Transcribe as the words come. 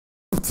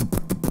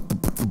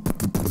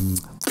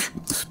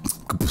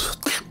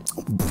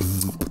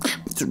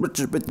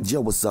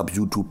Yo, what's up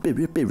YouTube?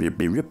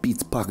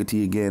 Beatz-Pocket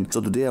here again.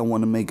 So today I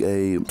want to make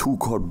a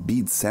 2Chord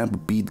beat sample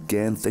beat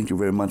again. Thank you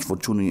very much for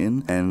tuning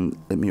in, and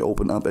let me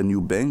open up a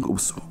new bank.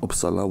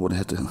 Upsala, what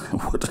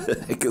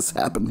the heck is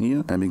happening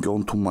here? Let me go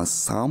into my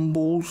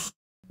samples.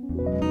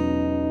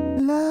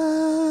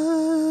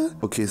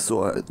 Okay,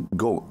 so I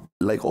go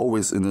like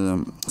always in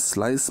a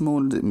slice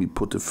mode. Let me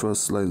put the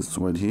first slice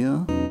right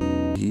here,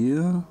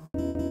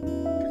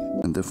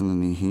 and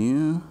definitely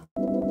here.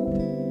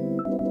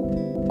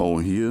 Oh,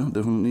 here,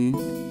 definitely.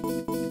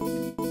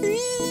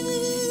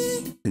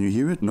 Can you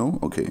hear it? No?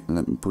 Okay,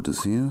 let me put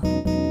this here.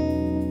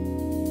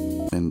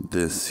 And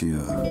this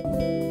here.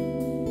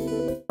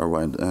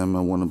 Alright, I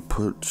want to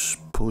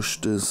push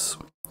this.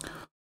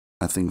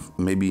 I think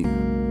maybe...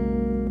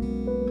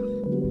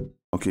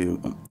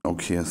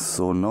 Okay,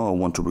 so now I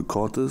want to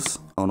record this.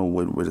 Oh no,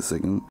 wait a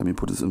second. Let me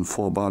put this in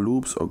 4-bar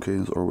loops. Okay,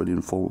 it's already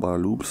in 4-bar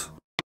loops.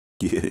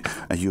 Yeah,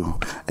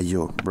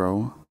 ayo,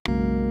 bro.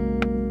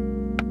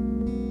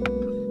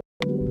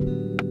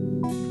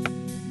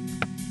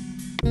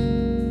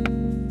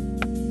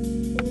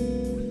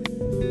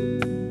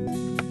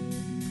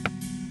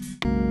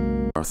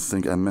 I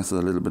think I messed it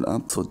a little bit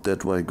up, so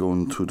that's why I go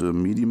into the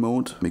MIDI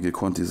mode, make a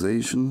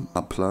quantization,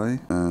 apply,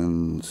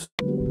 and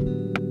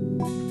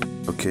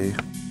okay.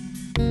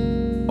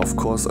 Of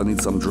course I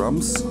need some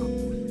drums.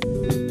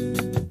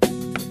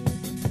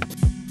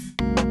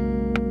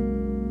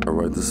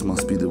 Alright, this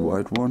must be the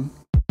right one.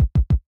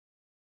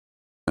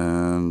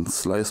 And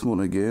slice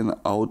mode again,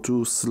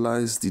 auto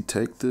slice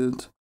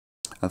detected.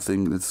 I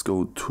think let's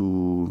go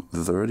to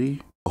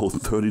 30. Oh,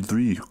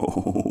 33.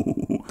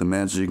 Oh, the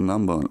magic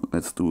number.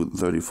 Let's do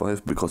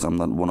 35 because I'm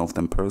not one of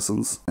them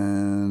persons.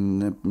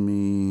 And let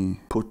me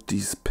put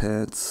these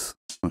pads.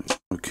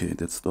 Okay,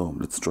 that's dope.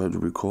 Let's try to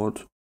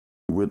record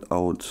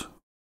without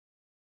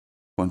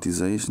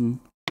quantization.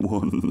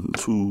 1,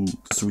 2,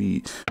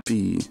 3,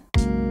 4.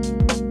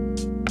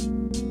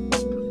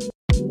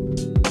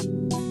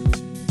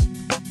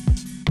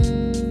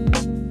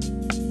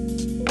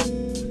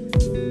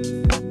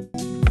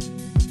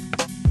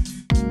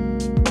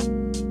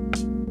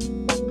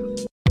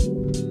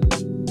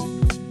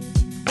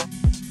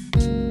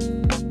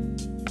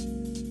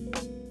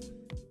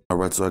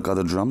 Alright, so I got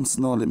the drums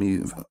now. Let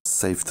me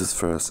save this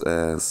first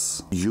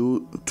as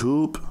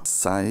YouTube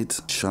side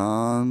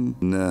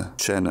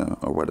channel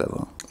or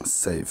whatever.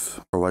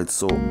 Save. Alright,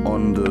 so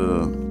on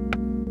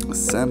the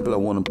sample I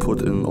want to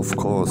put in, of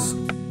course,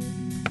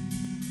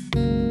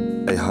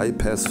 a high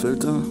pass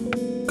filter,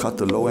 cut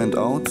the low end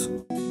out,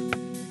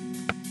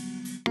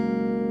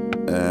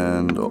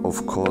 and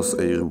of course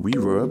a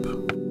reverb.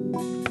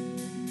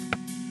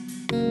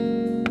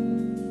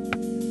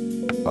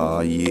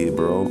 Ah yeah,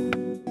 bro.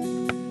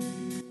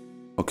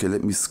 Okay,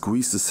 let me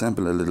squeeze the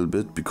sample a little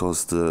bit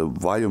because the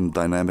volume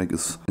dynamic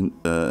is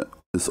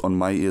on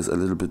my ears a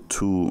little bit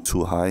too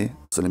high.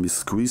 So let me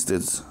squeeze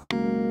it.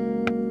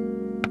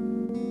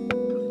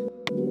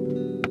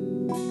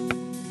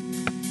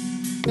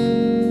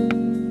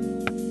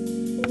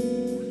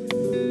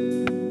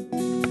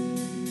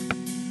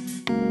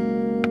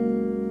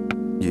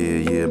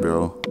 Yeah,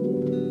 bro.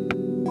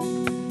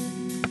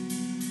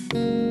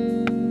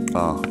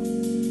 Ah.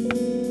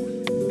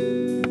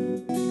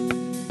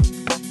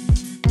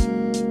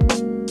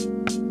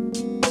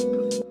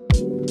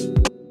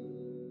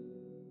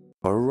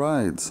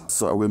 Alright,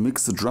 so I will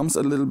mix the drums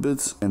a little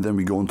bit and then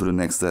we go into the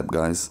next step,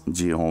 guys.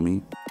 G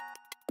homie.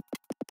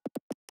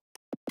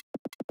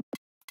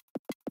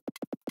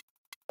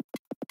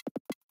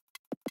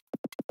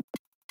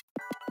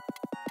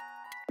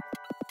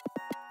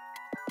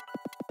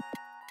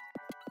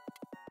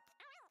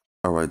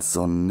 Alright,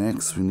 so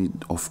next we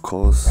need, of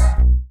course,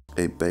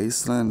 a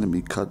bass line. Let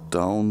me cut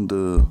down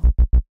the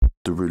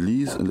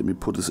release and let me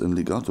put this in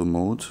legato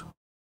mode.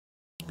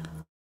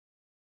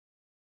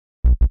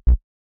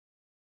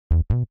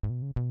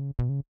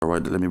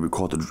 Alright, let me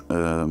record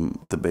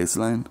the bass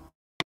line.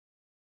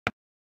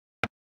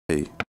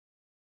 Hey.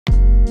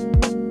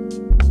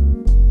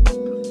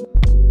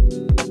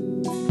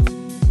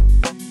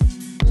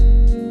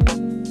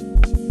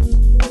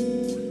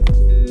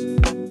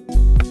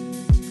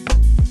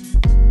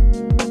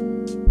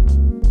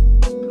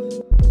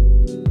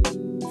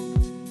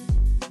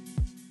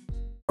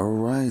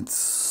 Alright,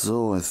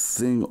 so I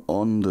think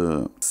on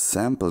the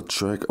sample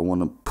track I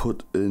want to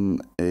put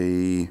in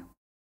a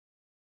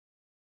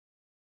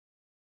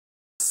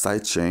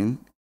sidechain.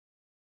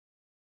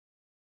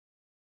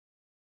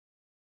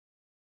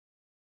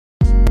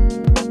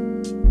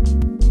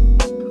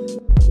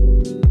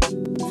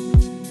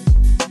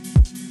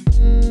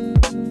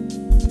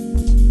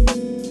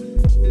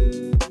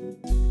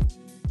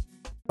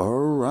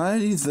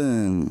 Alrighty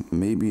then,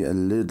 maybe a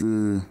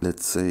little,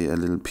 let's say a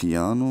little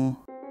piano.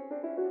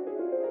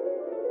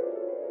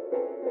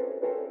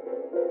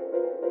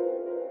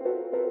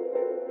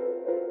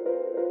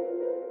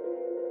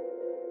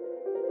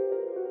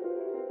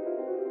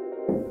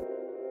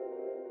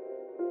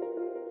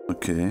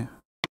 Okay,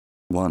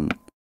 1,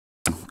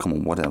 Come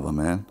on, whatever,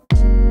 man.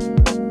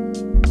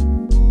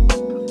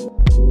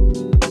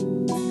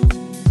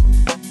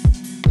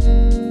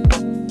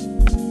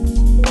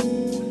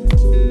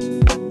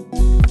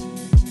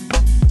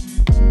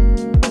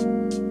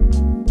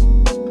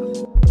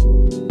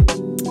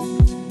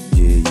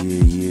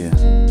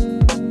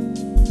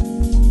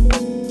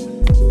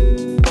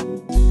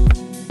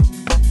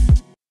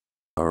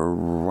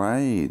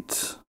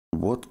 Alright,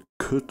 what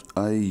could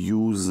I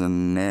use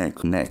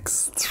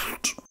next?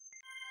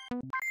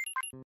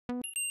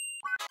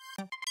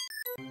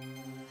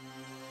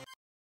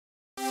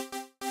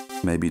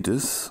 Maybe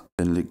this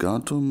in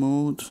legato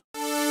mode.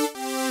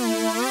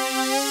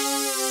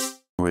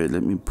 Wait,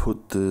 let me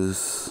put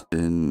this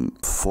in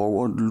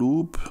forward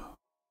loop.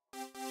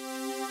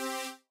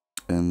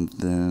 And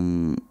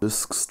then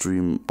disc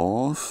stream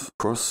off,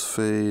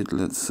 crossfade,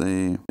 let's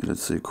say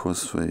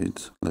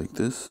crossfade like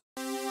this.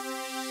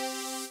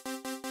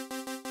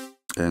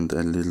 And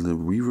a little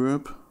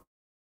reverb.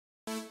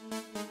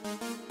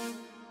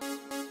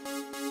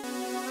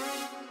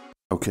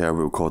 Okay, I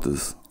will record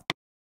this.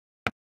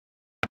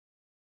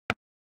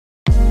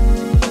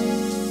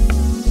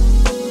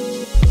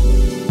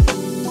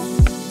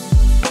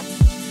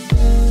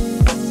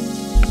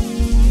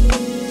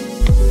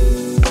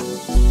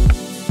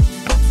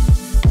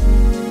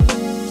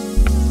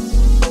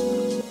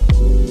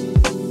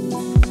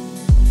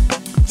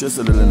 Just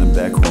a little in the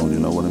background, you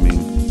know what I mean?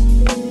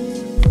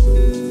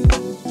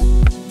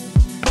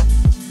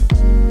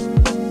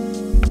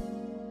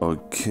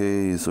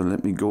 Okay, so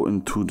let me go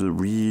into the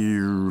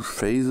rear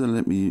phaser.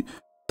 Let me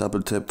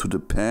double tap to the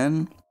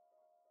pan.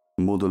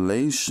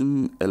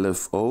 Modulation,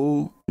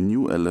 LFO,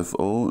 new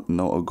LFO.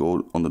 Now I'll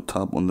go on the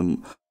top on the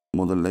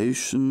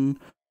modulation.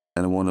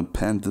 And I want to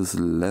pan this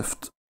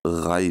left,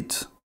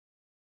 right.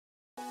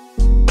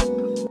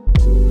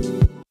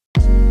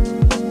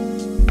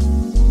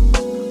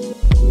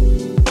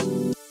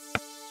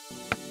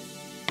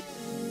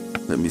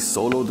 Let me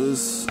solo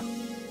this.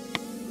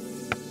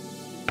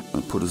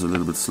 I'll put this a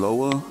little bit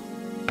slower.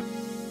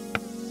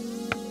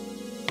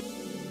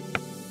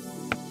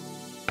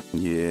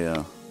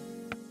 Yeah.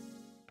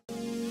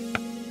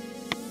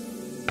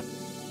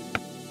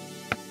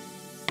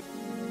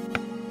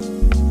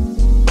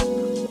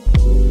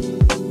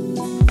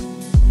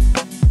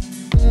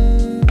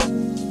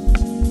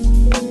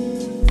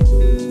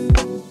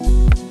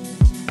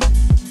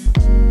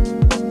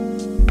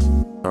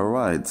 All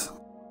right.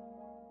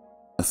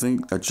 I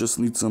think I just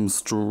need some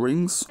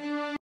strings.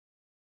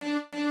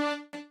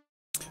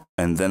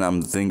 And then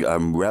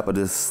I'm wrapping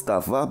this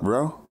stuff up,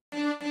 bro.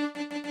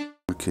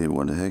 Okay,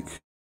 what the heck?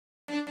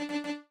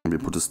 Let me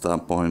put the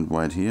start point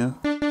right here.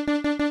 A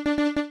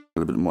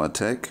little bit more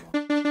attack. A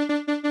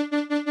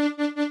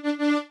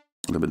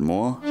little bit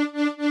more.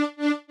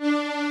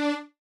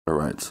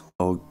 Alright.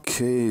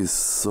 Okay,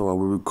 so I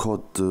will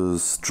record the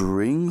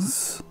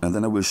strings. And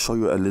then I will show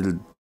you a little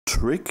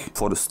trick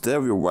for the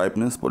stereo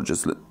ripeness, but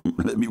just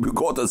let me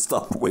record that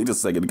stuff. Wait a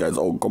second, guys.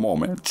 Oh, come on,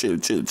 man. Chill.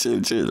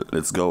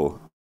 Let's go.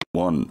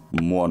 1,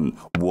 1,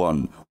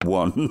 1,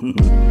 1.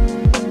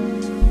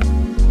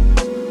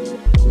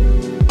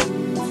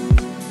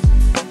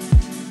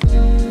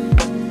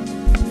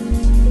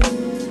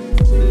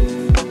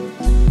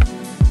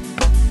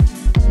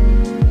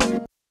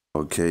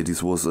 Okay,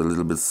 this was a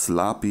little bit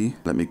sloppy.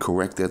 Let me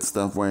correct that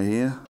stuff right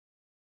here.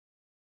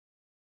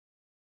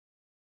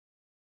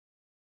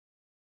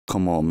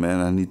 Come on,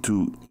 man, I need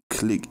to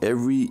click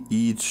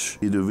each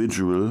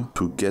individual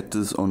to get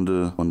this on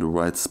the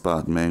right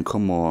spot, man.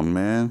 Come on,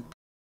 man.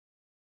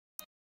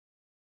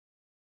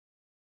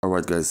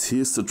 Alright guys,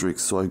 here's the trick.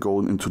 So I go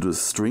into the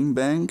string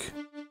bank.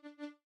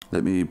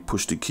 Let me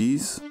push the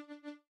keys.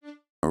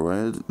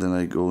 Alright, then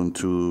I go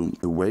into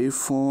the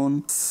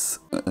waveform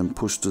and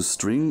push the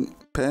string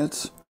pad.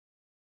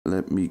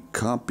 Let me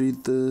copy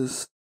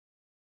this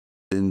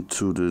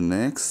into the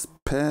next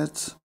pad.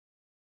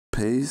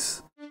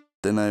 Paste.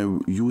 Then I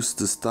use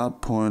the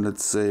start point,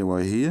 let's say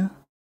right here.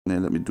 Now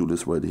let me do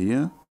this right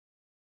here.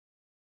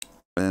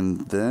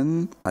 And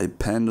then I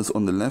pan this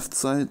on the left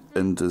side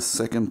and the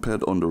second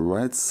pad on the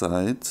right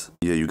side.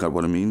 Yeah, you got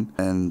what I mean.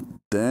 And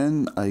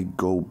then I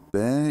go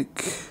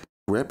back,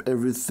 grab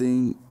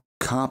everything,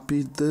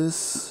 copy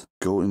this,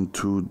 go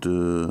into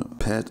the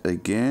pad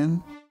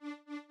again.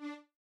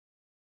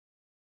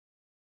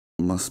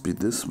 Must be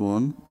this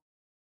one.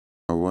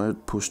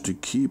 Alright, push the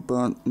key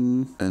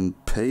button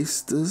and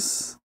paste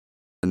this.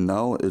 And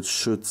now it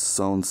should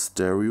sound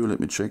stereo.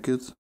 Let me check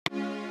it.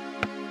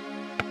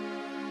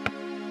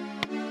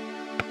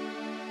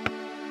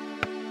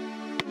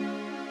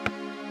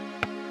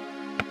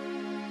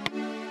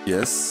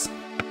 Yes.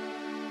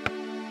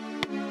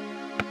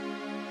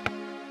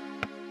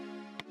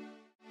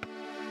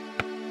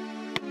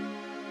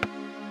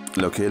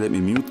 Okay, let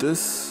me mute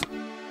this.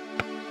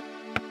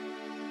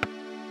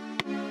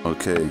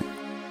 Okay.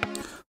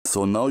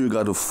 So now you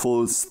got a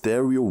full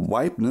stereo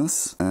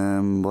wipeness.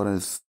 But I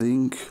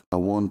think I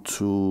want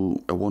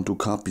to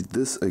copy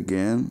this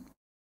again.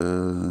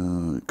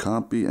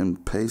 Copy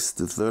and paste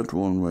the third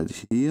one right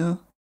here.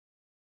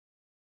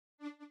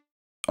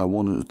 I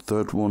want a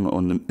third one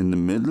in the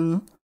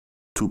middle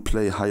to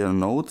play higher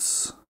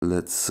notes.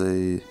 Let's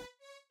say,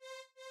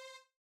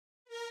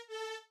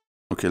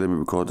 okay, let me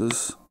record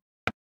this.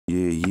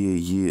 Yeah, yeah,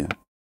 yeah.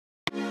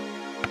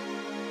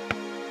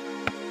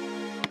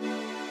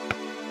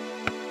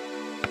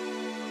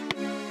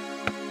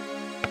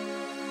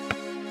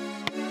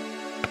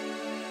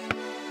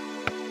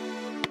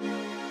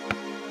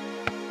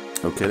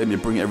 Okay, let me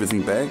bring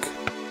everything back.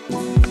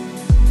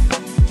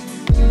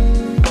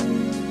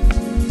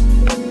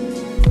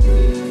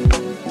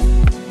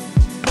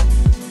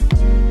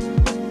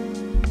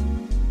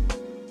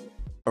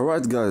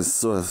 Alright guys,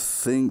 so I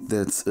think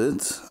that's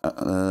it.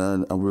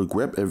 I will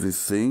grab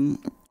everything,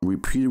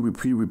 repeat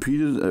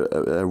it,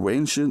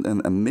 arrange it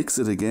and mix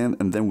it again,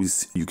 and then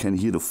you can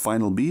hear the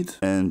final beat.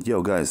 And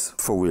yo guys,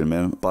 for real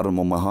man, bottom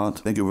of my heart,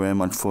 thank you very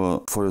much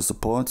for your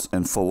support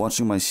and for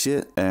watching my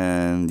shit.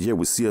 And yeah,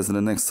 we'll see us in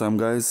the next time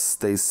guys.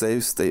 Stay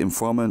safe, stay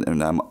informed,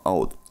 and I'm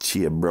out.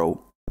 Cheer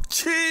bro.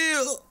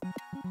 Chill!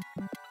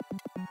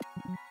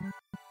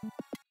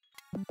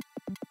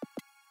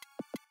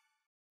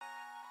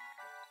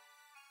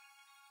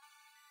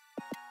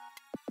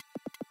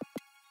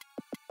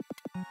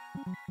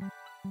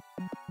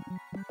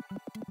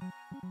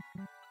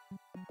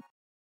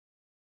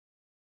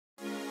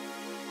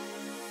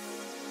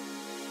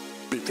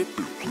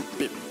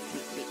 Beatz-Pocket.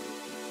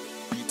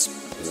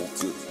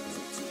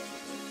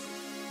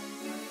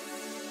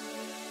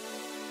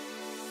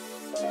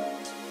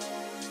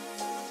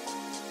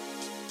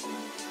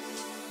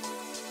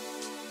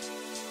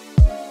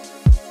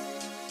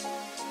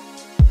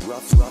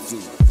 Rough.